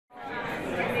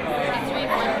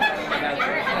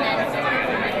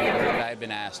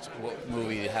asked what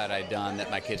movie had I done that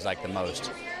my kids liked the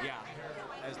most. Yeah.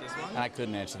 As this one? And I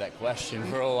couldn't answer that question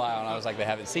for a while, and I was like, they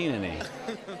haven't seen any.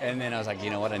 And then I was like, you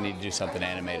know what, I need to do something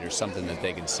animated or something that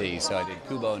they can see. So I did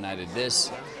Kubo and I did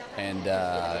this. And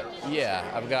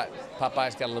yeah, I've got,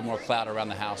 Popeye's got a little more clout around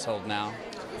the household now.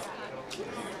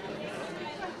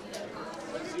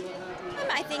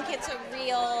 I think it's a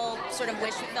real sort of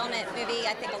wish fulfillment movie.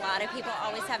 I think a lot of people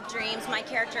always have dreams. My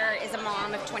character is a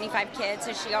mom of 25 kids,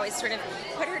 so she always sort of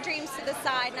put her dreams to the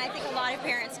side, and I think a lot of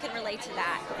parents can relate to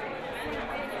that.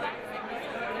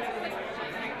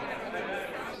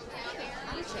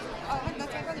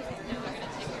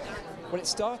 Well, it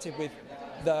started with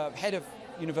the head of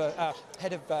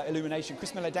Illumination,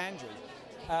 Chris Meledandri,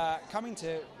 coming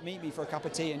to meet me for a cup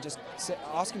of tea and just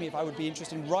asking me if I would be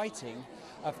interested in writing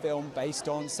a film based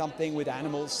on something with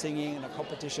animals singing and a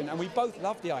competition, and we both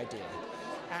loved the idea.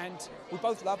 And we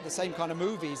both loved the same kind of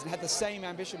movies and had the same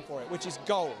ambition for it, which is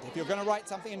gold. If you're going to write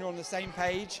something and you're on the same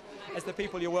page as the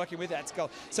people you're working with, that's gold.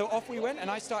 So off we went,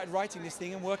 and I started writing this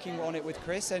thing and working on it with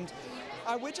Chris, and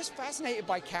we're just fascinated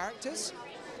by characters,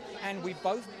 and we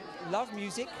both love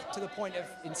music to the point of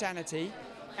insanity,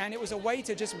 and it was a way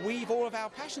to just weave all of our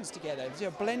passions together,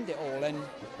 to blend it all,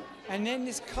 and then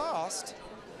this cast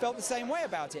felt the same way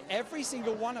about it. Every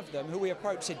single one of them who we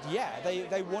approached said, yeah,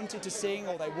 they wanted to sing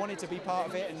or they wanted to be part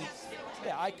of it, and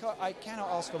yeah, I cannot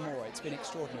ask for more. It's been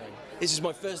extraordinary. This is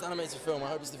my first animated film. I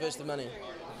hope it's the first of many.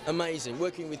 Amazing.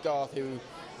 Working with Garth, who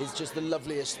is just the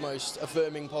loveliest, most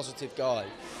affirming, positive guy.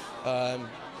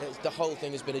 The whole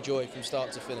thing has been a joy from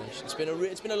start to finish. It's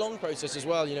been a long process as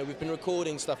well. You know, we've been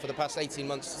recording stuff for the past 18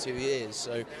 months to 2 years,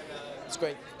 so it's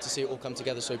great to see it all come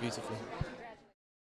together so beautifully.